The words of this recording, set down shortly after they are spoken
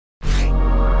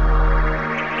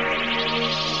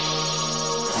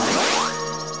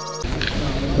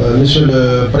Monsieur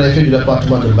le préfet du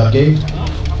département de Mbacké,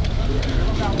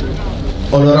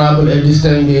 honorable et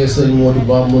distingué Seigneur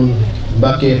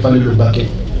Mbacké Falilou Mbacké,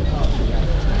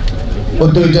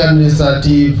 autorité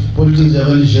administrative, politique et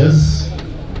religieuse,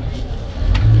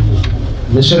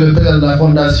 Monsieur le président de la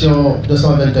Fondation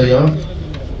 221,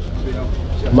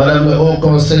 Madame le Haut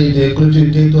Conseil des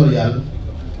cultures territoriales,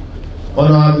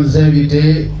 honorables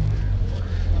invités,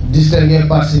 distingués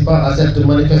participants à cette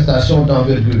manifestation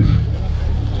d'envergure.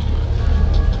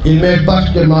 Il m'est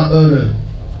particulièrement heureux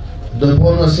de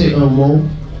prononcer un mot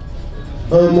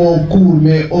court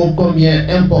mais ô combien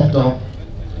important,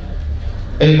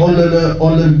 et on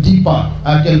ne le dit pas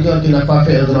à quelqu'un qui n'a pas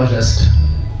fait un grand geste.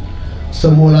 Ce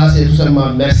mot-là, c'est tout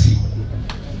simplement merci.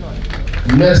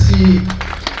 Merci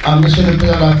à Monsieur le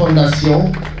Président de la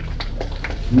Fondation.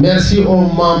 Merci aux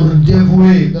membres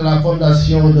dévoués de la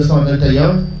Fondation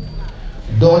 221,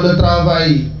 dont le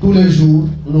travail tous les jours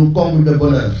nous comble de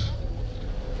bonheur.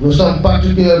 Nous sommes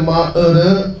particulièrement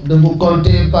heureux de vous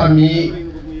compter parmi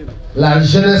la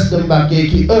jeunesse de Mbacké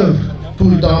qui œuvre tout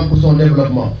le temps pour son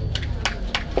développement.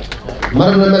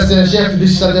 Madame le médecin-chef du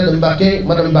sanitaire de Mbacké,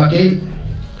 Madame Mbacké,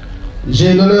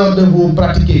 j'ai l'honneur de vous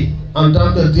pratiquer en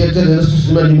tant que directeur des ressources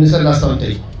humaines du ministère de la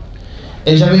Santé.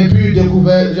 Et j'avais pu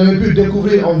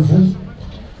découvrir en vous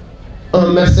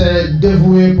un médecin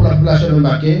dévoué pour la population de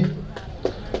Mbacké,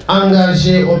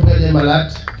 engagé auprès des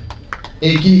malades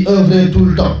et qui œuvrait tout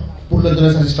le temps pour leur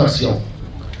donner satisfaction.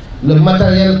 Le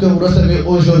matériel que vous recevez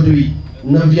aujourd'hui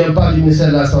ne vient pas du ministère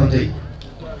de la Santé.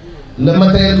 Le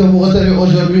matériel que vous recevez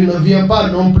aujourd'hui ne vient pas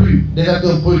non plus des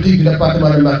acteurs politiques du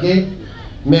département de Mbacké,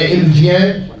 mais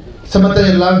ce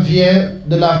matériel-là vient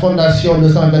de la Fondation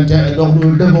 221 et donc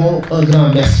nous devons un grand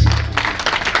merci.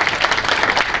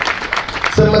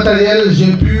 Ce matériel,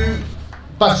 j'ai pu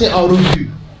passer en revue.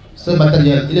 Ce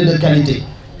matériel, il est de qualité.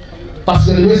 Parce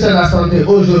que le ministère de la Santé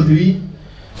aujourd'hui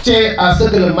tient à ce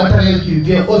que le matériel qui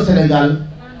vient au Sénégal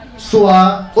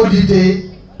soit audité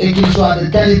et qu'il soit de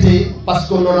qualité, parce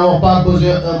que nous n'avons pas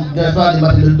besoin d'un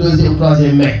matériel de deuxième ou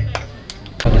troisième main.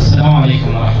 Assalamu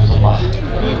alaikum wa rahmatullah.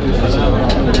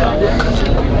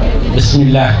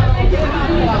 Bismillah.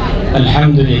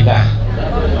 Alhamdulillah.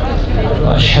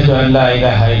 Wa ashhadu an la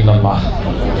ilaha illallah.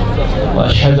 Wa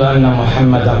ashhadu anna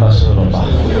Muhammadan Rasulullah.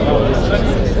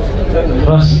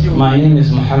 First, my name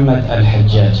is Muhammad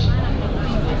Al-Hajjaj.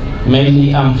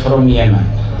 Mainly, I'm from Yemen.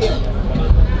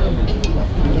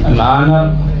 I'm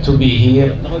honored to be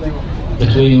here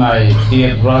between my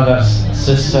dear brothers,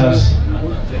 sisters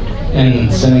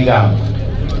in Senegal.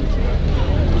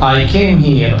 I came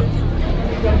here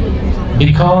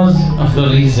because of the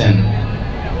reason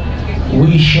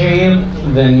we share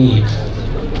the need,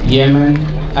 Yemen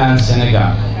and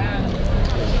Senegal.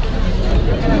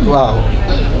 Waaw,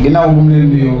 ginnaaw bu mu leen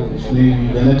nuyoo suñuy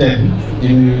benn tedd di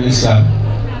nuyu islam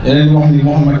yeneen di wax ni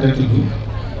Mouhamad la tudd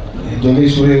jóge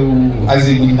su réewu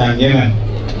Asie bu ñu naan Yemen.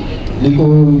 Li ko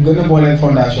gën a booleen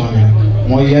fondation bi nag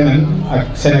mooy Yemen ak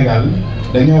Sénégal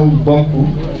dañoo bokk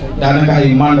daanaka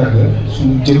ay mandarga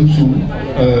suñu jëm su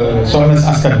soxla si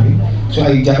askan bi su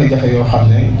ay jafe-jafe yoo xam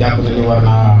ne jàpp na ni war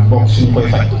naa bokk suñu koy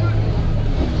faj.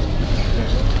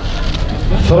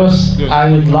 First, I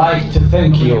would like to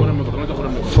thank you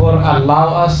for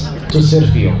allowing us to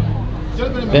serve you.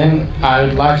 Then I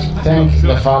would like to thank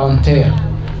the volunteers,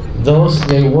 those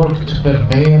they work to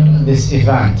prepare this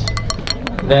event.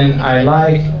 Then I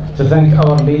like to thank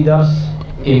our leaders,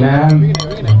 Imam,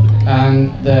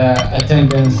 and the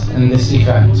attendants in this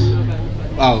event.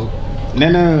 Waaw, nee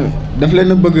na daf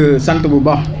leen a bëgg sant bu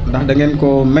baax ndax da ngeen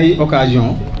ko may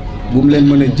occasion bu mu leen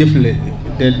mën a jëfle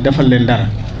te defal leen dara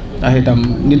ndax itam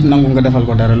nit nangu nga defal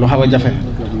ko dara lu xaw a jafe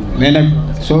mais nag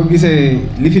soo gisee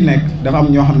li fi nekk dafa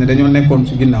am ñoo xam ne dañoo nekkoon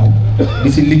su ginnaaw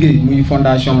di si liggéey muy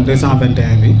Fondation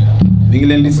 221 bi mi ngi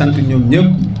leen di sant ñoom ñëpp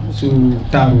su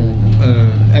taaru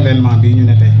événement bi ñu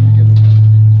ne tey.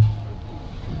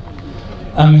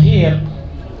 I'm here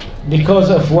because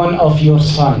of one of your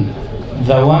sons,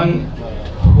 the one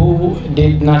who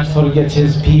did not forget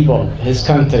his people, his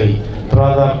country,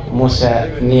 brother Moussa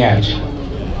Niadj.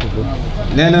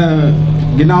 nee na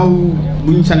ginnaaw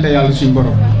bu ñu sant yàlla suñu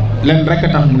borom leen rek a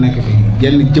tax mu nekk fi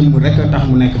genn jëmm rek a tax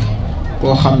mu nekk fi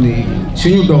koo xam ni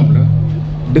suñu doom la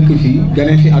dëkk fi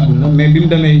gane fi àdduna mais bi mu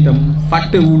demee itam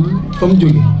fàttewul fa mu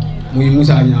jóge muy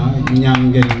Moussa ñaan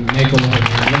ngeen nekk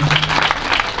wax.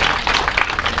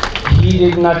 He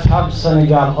did not help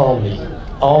Senegal only,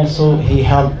 also he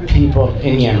helped people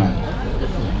in Yemen.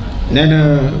 nee na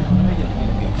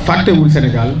fàttewul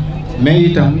Sénégal mais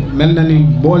itam mel na ni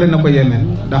boole na ko Yémen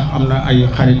ndax am na ay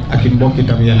xarit ak i mbokk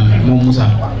itam Yémen moom Moussa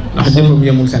ndax jëfam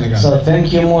yemul Sénégal. So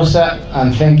thank you Moussa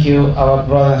and thank you our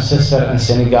brother and sister in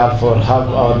Senegal for help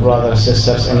our brothers and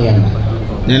sisters in Yemen.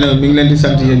 nee na mi ngi leen di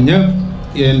sant yéen ñëpp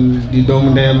yéen di doomu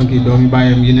ndeyam ak doomu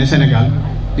baayam yi ne Sénégal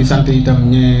di sant itam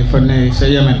ñe fa ne sa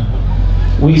Yemen.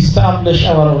 We established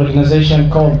our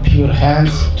organization called Pure Hands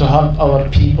to help our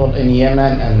people in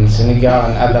Yemen and Senegal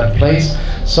and other places.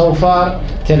 So far,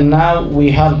 till now, we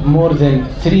help more than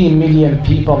 3 million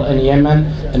people in Yemen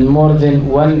and more than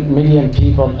 1 million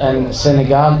people in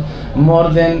Senegal.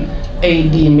 More than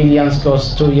 80 million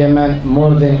goes to Yemen,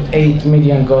 more than 8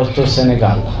 million goes to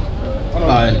Senegal.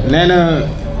 nee na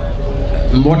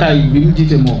mbootaay bi mu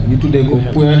jiite moom ñu tuddee ko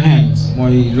Pure Hands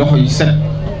mooy loxo yu set.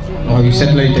 loxo yu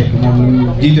set lay teg moom lu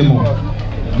jiite moom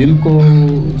bi mu ko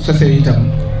sosee itam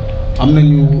am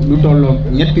nañu lu tolloo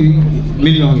 3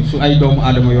 millions yi su ay doomu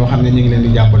aadama yoo xam ne ñu ngi leen di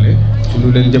jàppale su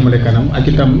lu leen jëmale kanam ak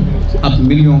itam ab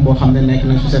million boo xam ne nekk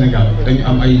na su Sénégal dañu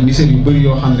am ay nisër yu bëri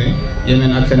yoo xam ne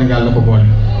Yemen ak Sénégal la ko boole.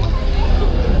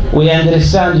 We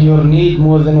understand your need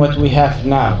more than what we have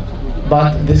now,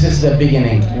 but this is the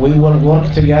beginning. We will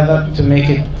work together to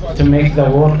make the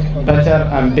work better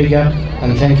and bigger,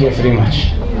 and thank you very much.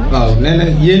 waaw nee na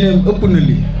yéeneem ëpp na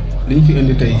li ñu fi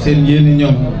indi tey seen yéene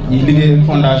ñoom ñi liggéey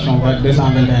fondation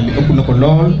 221 bi ëpp na ko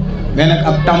lool mais nag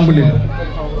ab tàmbali la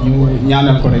ñu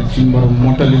ñaanal ko rek suñu borom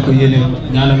mottali ko yéeneem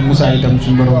ñaanal Moussa itam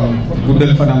suñu borom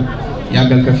guddal fanam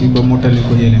yàggal ko fi ba mottali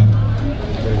ko yéeneem.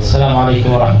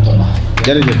 Asalaamaaleykum wa rahmatullah.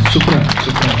 jërëjëf shukran.